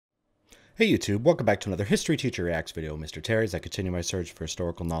Hey YouTube, welcome back to another History Teacher Reacts video. Mr. Terry, as I continue my search for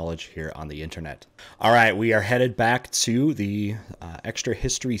historical knowledge here on the internet. Alright, we are headed back to the extra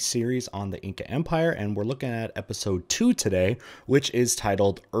history series on the Inca Empire, and we're looking at episode 2 today, which is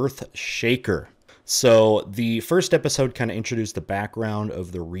titled Earth Shaker. So the first episode kind of introduced the background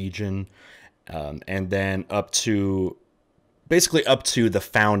of the region, and then basically up to the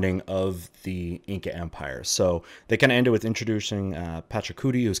founding of the Inca Empire. So they kind of ended with introducing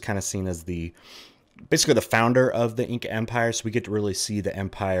Pachacuti, who's kind of seen as basically the founder of the Inca Empire. So we get to really see the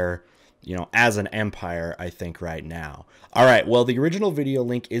empire, as an empire, I think, right now. All right, well, the original video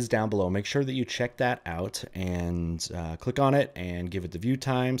link is down below. Make sure that you check that out and click on it and give it the view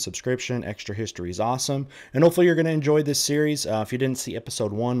time, subscription. Extra history is awesome. And hopefully you're going to enjoy this series. If you didn't see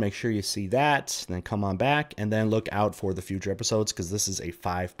episode 1, make sure you see that. Then come on back and then look out for the future episodes because this is a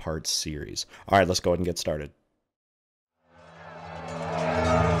 5-part series. All right, let's go ahead and get started.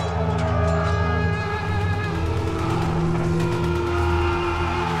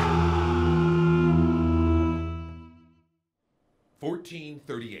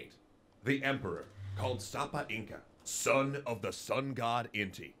 (1438). The emperor, called Sapa Inca, son of the sun god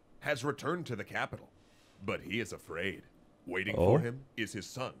Inti, has returned to the capital. But he is afraid. Waiting for him is his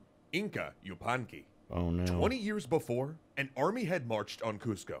son, Inca Yupanqui. Oh no. 20 years before, an army had marched on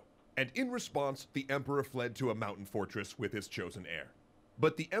Cusco, and in response, the emperor fled to a mountain fortress with his chosen heir.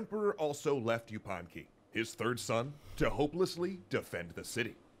 But the emperor also left Yupanqui, his third son, to hopelessly defend the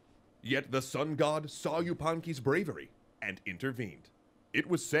city. Yet the sun god saw Yupanqui's bravery and intervened. It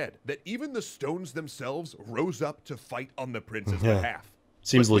was said that even the stones themselves rose up to fight on the prince's behalf.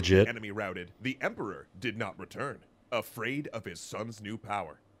 Seems but with legit. the enemy routed, the emperor did not return, afraid of his son's new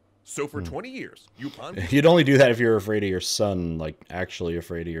power. So for 20 years, Yupanqui... You'd only do that if you're afraid of your son, like actually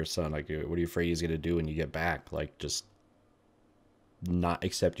afraid of your son. Like, what are you afraid he's going to do when you get back? Like, just not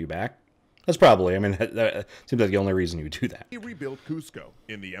accept you back? That's probably, that seems like the only reason you would do that. He rebuilt Cusco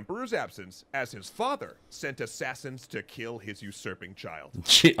in the emperor's absence as his father sent assassins to kill his usurping child.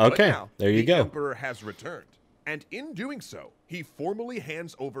 Okay, But now, there you the go. emperor has returned, and in doing so, he formally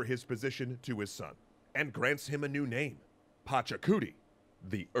hands over his position to his son and grants him a new name, Pachacuti,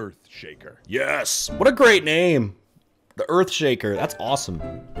 the Earth Shaker. Yes! What a great name! The Earth Shaker. That's awesome.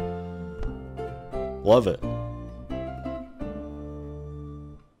 Love it.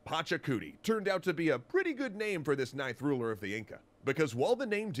 Pachacuti turned out to be a pretty good name for this 9th ruler of the Inca, because while the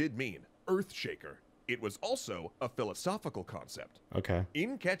name did mean Earth Shaker, it was also a philosophical concept. Okay.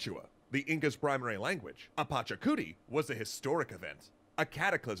 In Quechua, the Inca's primary language, a Pachacuti was a historic event, a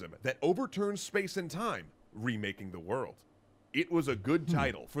cataclysm that overturned space and time, remaking the world. It was a good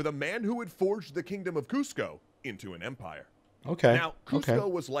title for the man who had forged the kingdom of Cusco into an empire. Okay. Now, Cusco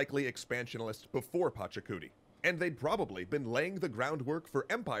was likely expansionist before Pachacuti, and they'd probably been laying the groundwork for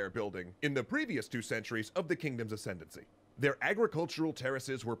empire building in the previous 2 centuries of the kingdom's ascendancy. Their agricultural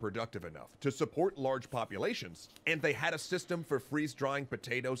terraces were productive enough to support large populations, and they had a system for freeze-drying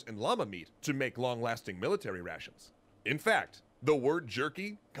potatoes and llama meat to make long-lasting military rations. In fact, the word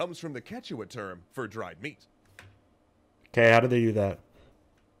jerky comes from the Quechua term for dried meat. Okay, how did they do that?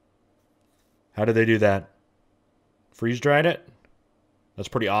 How did they do that? Freeze-dried it? That's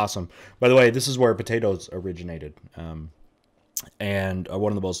pretty awesome. By the way, this is where potatoes originated, and are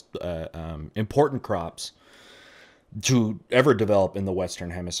one of the most important crops to ever develop in the Western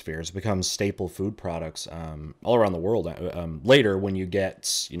Hemisphere. It's become staple food products all around the world later when you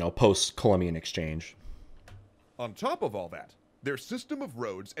get, post-Columbian exchange. On top of all that, their system of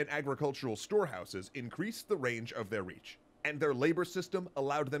roads and agricultural storehouses increased the range of their reach, and their labor system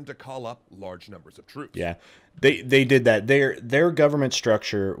allowed them to call up large numbers of troops. Yeah, they did that. Their government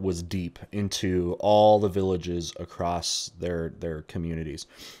structure was deep into all the villages across their communities,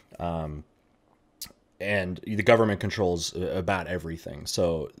 and the government controls about everything.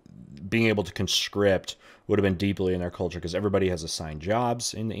 So being able to conscript would have been deeply in their culture because everybody has assigned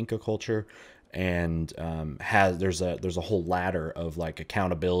jobs in the Inca culture, and there's a whole ladder of like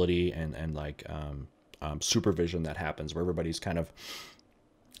accountability and like supervision that happens where everybody's kind of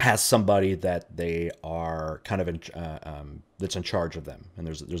has somebody that they are kind of that's in charge of them, and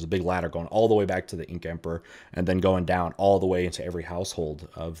there's a big ladder going all the way back to the Inca Emperor and then going down all the way into every household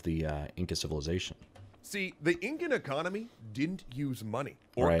of the Inca civilization. See, the Incan economy didn't use money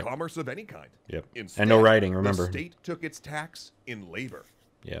or commerce of any kind. Yep. Instead, and no writing, remember. The state took its tax in labor.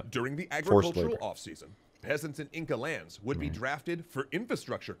 Yeah. During the agricultural off-season, peasants in Inca lands would be drafted for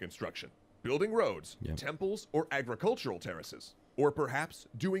infrastructure construction, building roads, temples, or agricultural terraces, or perhaps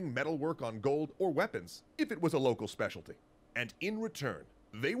doing metalwork on gold or weapons if it was a local specialty. And in return,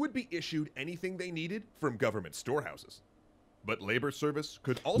 they would be issued anything they needed from government storehouses. But labor service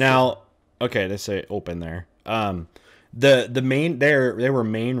could also... Now, Okay, they say open there. The main there were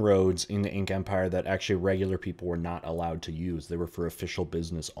main roads in the Inca Empire that actually regular people were not allowed to use. They were for official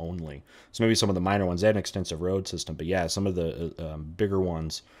business only. So maybe some of the minor ones they had an extensive road system, but yeah, some of the bigger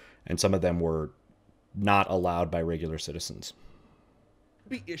ones and some of them were not allowed by regular citizens.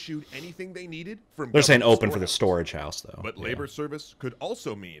 Be issued anything they needed from They're saying government open for the storehouses. storage house though. But Yeah. labor service could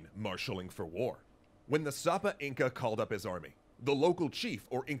also mean marshaling for war. When the Sapa Inca called up his army, the local chief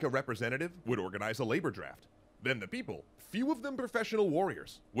or Inca representative would organize a labor draft. Then the people, few of them professional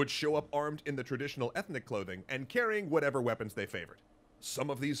warriors, would show up armed in the traditional ethnic clothing and carrying whatever weapons they favored. Some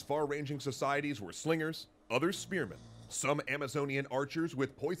of these far-ranging societies were slingers, others spearmen, some Amazonian archers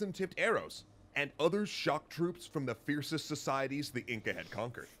with poison-tipped arrows, and others shock troops from the fiercest societies the Inca had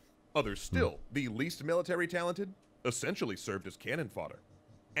conquered. Others still, the least military talented, essentially served as cannon fodder.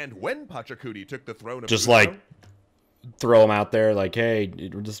 And when Pachacuti took the throne of Just Cusco, like throw them out there, like, hey,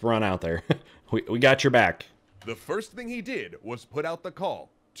 just run out there. we got your back. the first thing he did was put out the call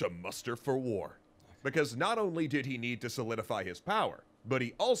to muster for war. Because not only did he need to solidify his power, but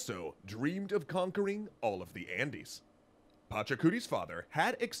he also dreamed of conquering all of the Andes. Pachacuti's father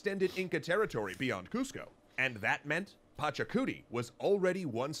had extended Inca territory beyond Cusco, and that meant Pachacuti was already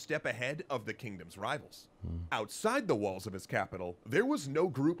one step ahead of the kingdom's rivals. Outside the walls of his capital, there was no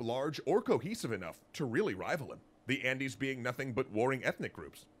group large or cohesive enough to really rival him, the Andes being nothing but warring ethnic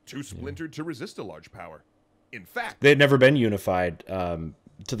groups, too splintered to resist a large power. In fact, They had never been unified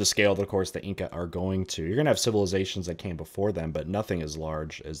to the scale that, of course, the Inca are going to. You're going to have civilizations that came before them, but nothing as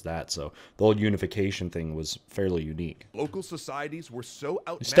large as that. So the whole unification thing was fairly unique. local societies were so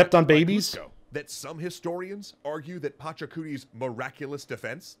outmatched stepped on by babies? Cusco that some historians argue that Pachacuti's miraculous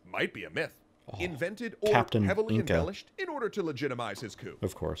defense might be a myth, invented or Captain heavily Inca. embellished in order to legitimize his coup.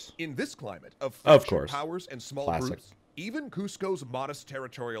 Of course. In this climate of Of fractured course. powers and small Classic. groups, even Cusco's modest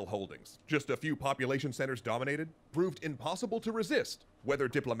territorial holdings, just a few population centers dominated, proved impossible to resist, whether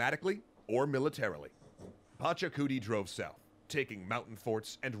diplomatically or militarily. Pachacuti drove south, taking mountain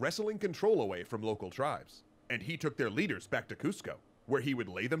forts and wresting control away from local tribes. And he took their leaders back to Cusco, where he would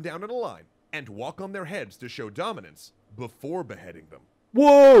lay them down in a line and walk on their heads to show dominance before beheading them.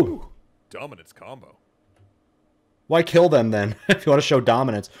 Whoa! Dominance combo. Why kill them then? If you want to show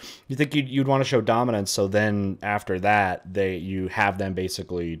dominance, you think you'd want to show dominance, so then after that, you have them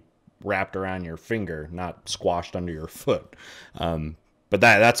basically wrapped around your finger, not squashed under your foot. But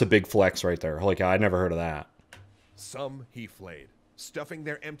that's a big flex right there. Holy cow, I'd never heard of that. Some he flayed, stuffing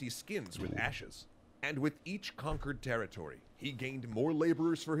their empty skins with ashes. And with each conquered territory, he gained more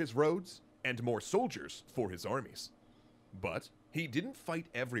laborers for his roads and more soldiers for his armies. But he didn't fight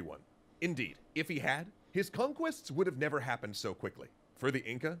everyone. Indeed, if he had, his conquests would have never happened so quickly. For the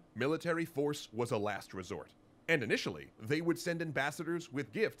Inca, military force was a last resort. And initially, they would send ambassadors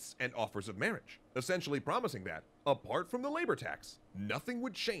with gifts and offers of marriage, essentially promising that, apart from the labor tax, nothing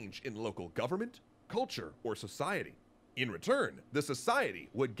would change in local government, culture, or society. In return, the society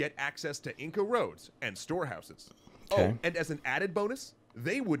would get access to Inca roads and storehouses. Okay. Oh, and as an added bonus,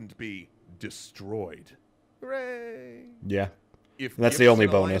 they wouldn't be destroyed. Hooray! Yeah. If That's the gifts only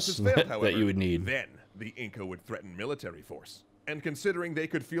and alliances bonus failed, that however, you would need. Then the Inca would threaten military force. And considering they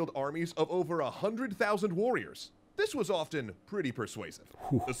could field armies of over 100,000 warriors, this was often pretty persuasive,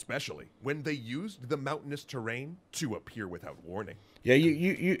 especially when they used the mountainous terrain to appear without warning. Yeah,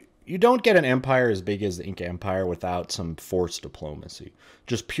 you don't get an empire as big as the Inca Empire without some forced diplomacy.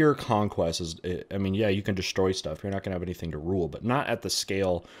 Just pure conquest is, I mean, yeah, you can destroy stuff. You're not going to have anything to rule, but not at the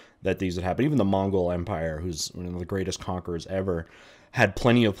scale that these would happen. Even the Mongol Empire, who's one of the greatest conquerors ever, had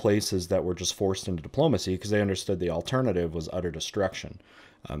plenty of places that were just forced into diplomacy because they understood the alternative was utter destruction.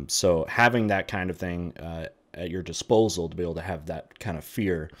 So having that kind of thing at your disposal to be able to have that kind of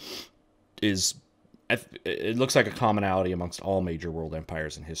fear is, it looks like a commonality amongst all major world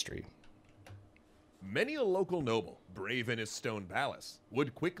empires in history. Many a local noble, brave in his stone palace,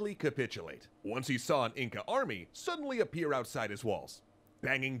 would quickly capitulate once he saw an Inca army suddenly appear outside his walls,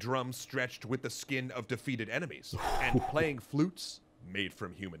 banging drums stretched with the skin of defeated enemies, and playing flutes made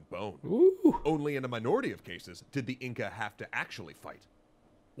from human bone. Ooh. Only in a minority of cases did the Inca have to actually fight.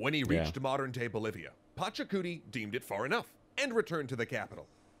 When he reached modern-day Bolivia, Pachacuti deemed it far enough and returned to the capital.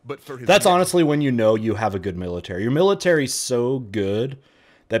 But for his That's men, honestly when you know you have a good military. Your military's so good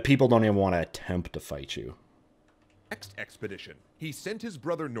that people don't even want to attempt to fight you. next expedition, he sent his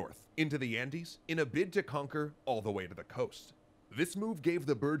brother north into the Andes in a bid to conquer all the way to the coast. This move gave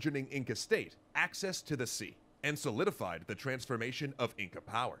the burgeoning Inca state access to the sea and solidified the transformation of Inca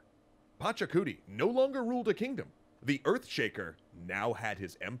power. Pachacuti no longer ruled a kingdom. The Earthshaker now had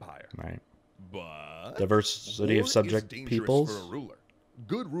his empire. Right. But Diversity of war subject is dangerous peoples. for a ruler.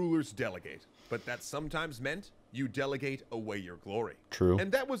 Good rulers delegate, but that sometimes meant you delegate away your glory. True.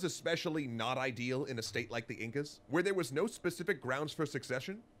 And that was especially not ideal in a state like the Incas, where there was no specific grounds for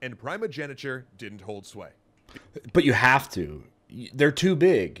succession, and primogeniture didn't hold sway. But you have to. They're too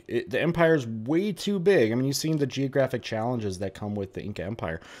big. The empire's way too big. I mean, you've seen the geographic challenges that come with the Inca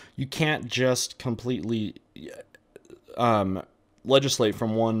Empire. You can't just completely legislate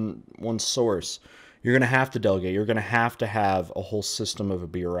from one source. You're going to have to delegate. You're going to have a whole system of a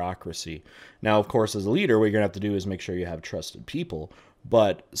bureaucracy. Now, of course, as a leader, what you're going to have to do is make sure you have trusted people.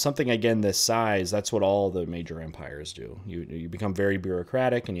 But something, again, this size, that's what all the major empires do. You become very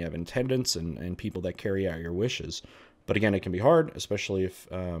bureaucratic, and you have intendants and people that carry out your wishes. But again, it can be hard, especially if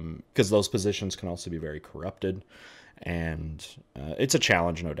because those positions can also be very corrupted. And it's a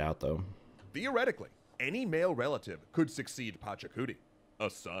challenge, no doubt, though. Theoretically, any male relative could succeed Pachacuti. A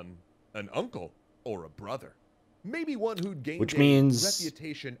son, an uncle, or a brother. Maybe one who'd gained Which means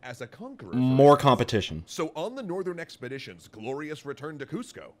reputation as a conqueror. More competition. So on the northern expedition's glorious return to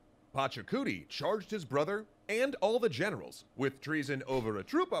Cusco, Pachacuti charged his brother and all the generals with treason over a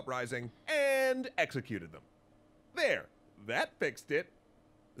troop uprising and executed them. There, that fixed it.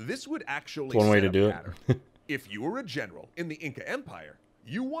 This would actually One way set to a do pattern. it. If you were a general in the Inca Empire,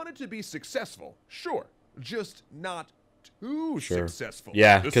 you wanted to be successful, sure, just not too successful.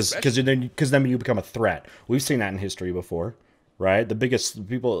 Yeah, because then you become a threat. We've seen that in history before, right? The biggest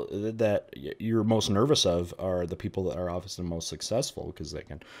people that you're most nervous of are the people that are obviously most successful because they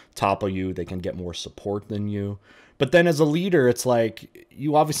can topple you, they can get more support than you. But then as a leader, it's like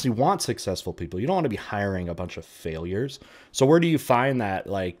you obviously want successful people. You don't want to be hiring a bunch of failures. So where do you find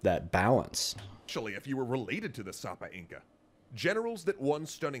that balance? Especially if you were related to the Sapa Inca. Generals that won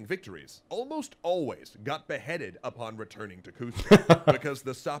stunning victories almost always got beheaded upon returning to Cusco because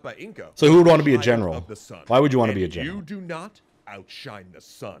the Sapa Inca. So who would want to be a child general? Of the sun, Why would you want to and be a general? You do not outshine the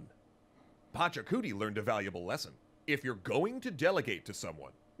sun. Pachacuti learned a valuable lesson. If you're going to delegate to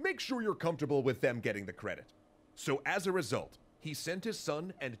someone, make sure you're comfortable with them getting the credit. So as a result, he sent his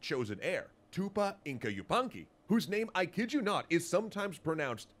son and chosen heir, Tupa Inca Yupanqui, whose name, I kid you not, is sometimes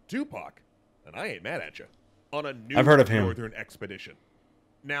pronounced Tupac, and I ain't mad at you, on a new I've heard of him. northern expedition.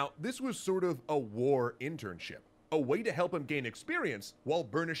 Now, this was sort of a war internship, a way to help him gain experience while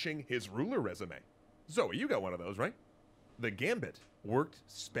burnishing his ruler resume. Zoe, you got one of those, right? The gambit worked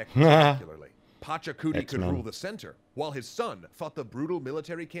spectacularly. Pachacuti could rule the center, while his son fought the brutal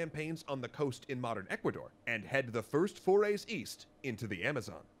military campaigns on the coast in modern Ecuador and head the first forays east into the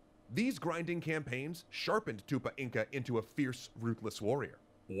Amazon. These grinding campaigns sharpened Tupa Inca into a fierce, ruthless warrior,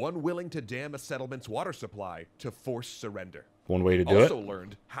 one willing to dam a settlement's water supply to force surrender. One way to do it. Also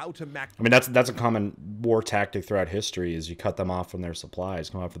learned how to I mean, that's a common war tactic throughout history is you cut them off from their supplies,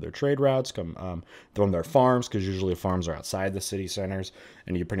 come off of their trade routes, from their farms, because usually the farms are outside the city centers,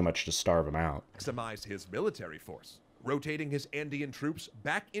 and you pretty much just starve them out. maximize his military force, rotating his Andean troops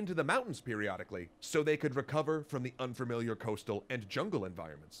back into the mountains periodically so they could recover from the unfamiliar coastal and jungle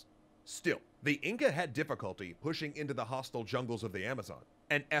environments. Still, the Inca had difficulty pushing into the hostile jungles of the Amazon,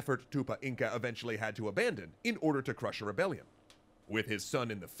 an effort Tupa Inca eventually had to abandon in order to crush a rebellion. With his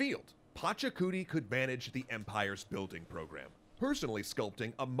son in the field, Pachacuti could manage the empire's building program, personally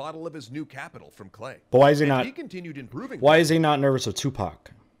sculpting a model of his new capital from clay. But why is he not? He continued improving. Why is he not nervous of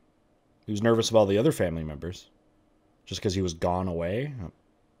Tupac? He was nervous of all the other family members, just because he was gone away.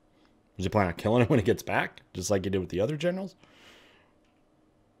 Was he planning on killing him when he gets back, just like he did with the other generals?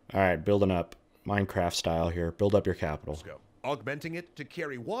 All right, building up Minecraft style here. Build up your capital. Augmenting it to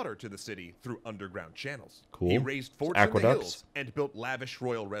carry water to the city through underground channels. Cool. He raised forts in the hills and built lavish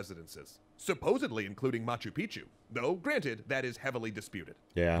royal residences, supposedly including Machu Picchu, though granted that is heavily disputed.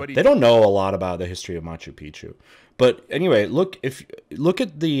 Yeah, but they don't know a lot about the history of Machu Picchu. But anyway, look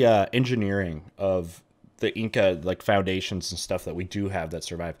at the engineering of the Inca foundations and stuff that we do have that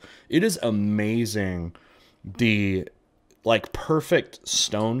survive. It is amazing the perfect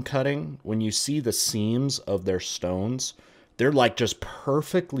stone cutting. When you see the seams of their stones, they're just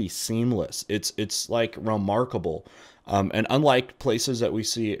perfectly seamless. It's remarkable. And unlike places that we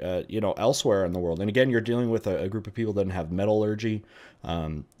see, elsewhere in the world, and again, you're dealing with a group of people that have metallurgy,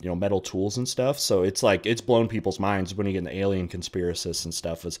 metal tools and stuff. So it's blown people's minds when you get in the alien conspiracists and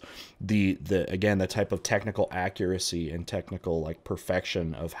stuff. Is the type of technical accuracy and technical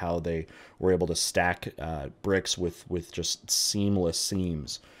perfection of how they were able to stack bricks with just seamless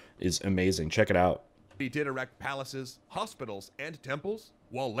seams is amazing. Check it out. He did erect palaces, hospitals, and temples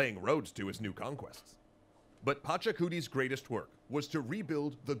while laying roads to his new conquests. But Pachacuti's greatest work was to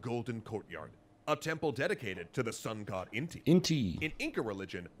rebuild the Golden Courtyard, a temple dedicated to the sun god Inti. Inti. In Inca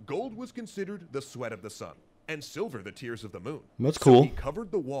religion, gold was considered the sweat of the sun, and silver the tears of the moon. That's So cool. he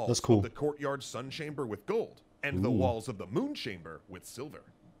covered the walls That's cool. of the courtyard sun chamber with gold and the Ooh. walls of the moon chamber with silver.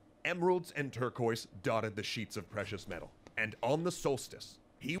 Emeralds and turquoise dotted the sheets of precious metal. And on the solstice,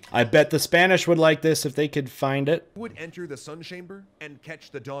 he I bet the Spanish would like this if they could find it. would enter the sun chamber and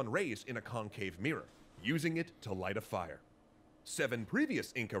catch the dawn rays in a concave mirror, using it to light a fire. 7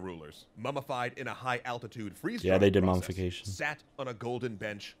 previous Inca rulers, mummified in a high-altitude freeze Yeah, they did process, mummification. sat on a golden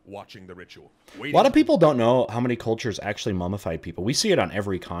bench watching the ritual. A lot of people don't know how many cultures actually mummified people. We see it on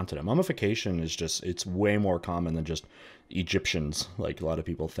every continent. Mummification is just, it's way more common than just Egyptians, like a lot of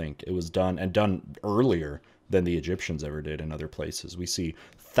people think. It was done, and done earlier than the Egyptians ever did in other places. We see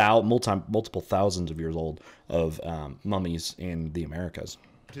multiple thousands of years old of mummies in the Americas.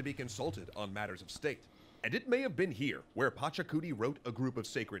 to be consulted on matters of state. And it may have been here where Pachacuti wrote a group of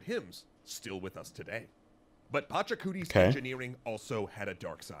sacred hymns, still with us today. But Pachacuti's Okay. engineering also had a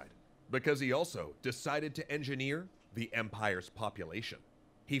dark side, because he also decided to engineer the empire's population.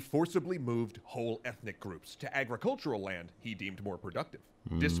 He forcibly moved whole ethnic groups to agricultural land he deemed more productive,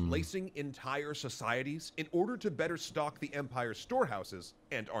 displacing entire societies in order to better stock the empire's storehouses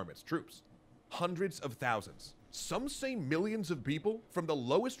and arm its troops. Hundreds of thousands, some say millions of people from the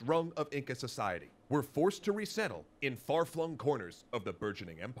lowest rung of Inca society were forced to resettle in far-flung corners of the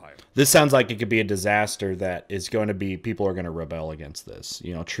burgeoning empire. This sounds like it could be a disaster that is going to be, people are going to rebel against this,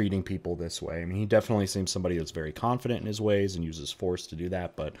 you know, treating people this way. I mean, he definitely seems somebody that's very confident in his ways and uses force to do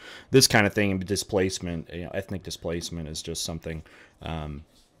that. But this kind of thing, displacement, you know, ethnic displacement is just something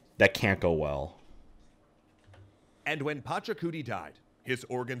that can't go well. And when Pachacuti died, his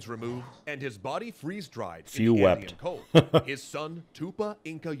organs removed and his body freeze-dried Few in the wept. Andean cold, his son Tupa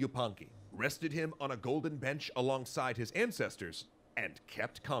Inca Yupanqui rested him on a golden bench alongside his ancestors and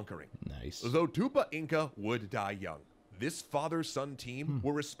kept conquering. Nice. Though Tupa Inca would die young, this father-son team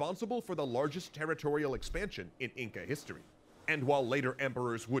were responsible for the largest territorial expansion in Inca history. And while later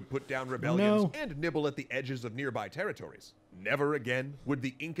emperors would put down rebellions and nibble at the edges of nearby territories, never again would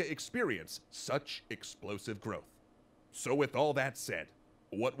the Inca experience such explosive growth. So with all that said,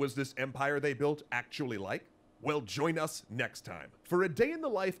 what was this empire they built actually like? Well, join us next time for a day in the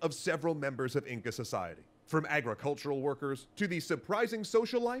life of several members of Inca society, from agricultural workers to the surprising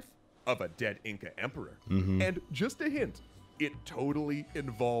social life of a dead Inca emperor. And just a hint, it totally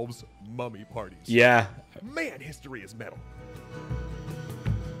involves mummy parties. Yeah. Man, history is metal.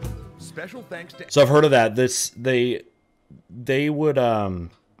 Special thanks to... So I've heard of that.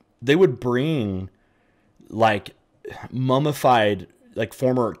 They would bring like mummified, like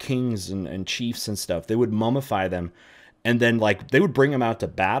former kings and chiefs and stuff. They would mummify them, and then like they would bring them out to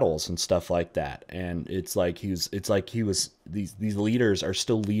battles and stuff like that. And it's like these leaders are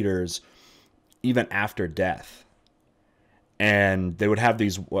still leaders even after death. And they would have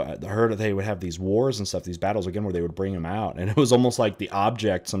these, I heard they would have these wars and stuff, these battles again, where they would bring them out. And it was almost like the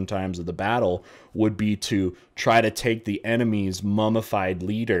object sometimes of the battle would be to try to take the enemy's mummified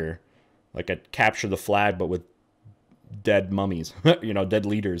leader, like a capture the flag, but with dead mummies, you know, dead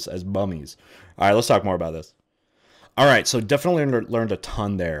leaders as mummies. All right, let's talk more about this. All right, so definitely learned a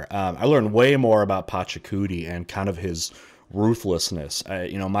ton there. I learned way more about Pachacuti and kind of his ruthlessness.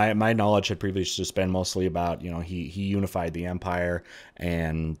 You know, my knowledge had previously just been mostly about, you know, he unified the empire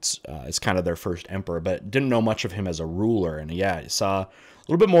and it's kind of their first emperor, but didn't know much of him as a ruler. And yeah, I saw a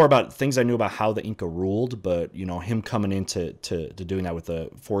little bit more about things I knew about how the Inca ruled, but you know, him coming into doing that with the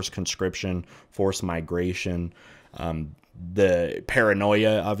forced conscription, forced migration, the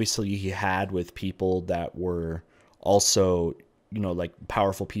paranoia obviously he had with people that were also, you know, like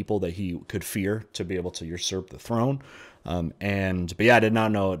powerful people that he could fear to be able to usurp the throne. But yeah, I did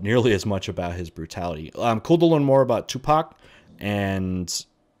not know nearly as much about his brutality. Cool to learn more about Tupac, and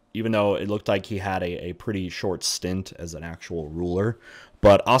even though it looked like he had a pretty short stint as an actual ruler,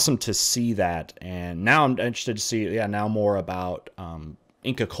 but awesome to see that. And now I'm interested to see, now more about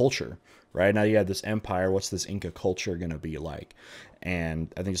Inca culture, right? Now you have this empire, what's this Inca culture going to be like?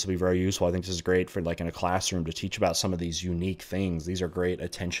 And I think this will be very useful. I think this is great for like in a classroom to teach about some of these unique things. These are great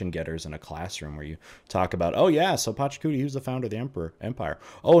attention getters in a classroom where you talk about, oh yeah, so Pachacuti, he was the founder of the empire.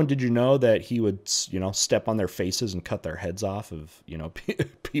 Oh, and did you know that he would, you know, step on their faces and cut their heads off of, you know,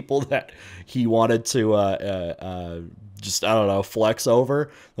 people that he wanted to just, I don't know, flex over?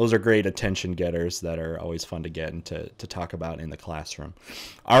 Those are great attention getters that are always fun to get and to talk about in the classroom.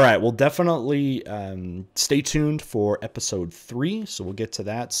 All right, well, definitely stay tuned for episode 3. So we'll get to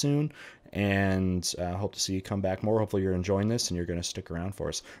that soon. and hope to see you come back more. Hopefully you're enjoying this and you're going to stick around for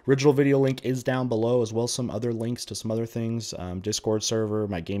us. Original video link is down below, as well as some other links to some other things. Discord server,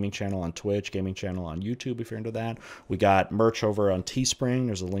 my gaming channel on Twitch, gaming channel on YouTube if you're into that. We got merch over on Teespring.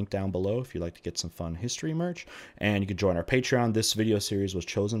 There's a link down below if you'd like to get some fun history merch. And you can join our Patreon. This video series was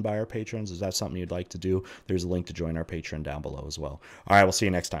chosen by our patrons. Is that something you'd like to do? There's a link to join our Patreon down below as well. All right, we'll see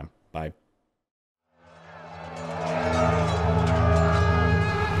you next time. Bye.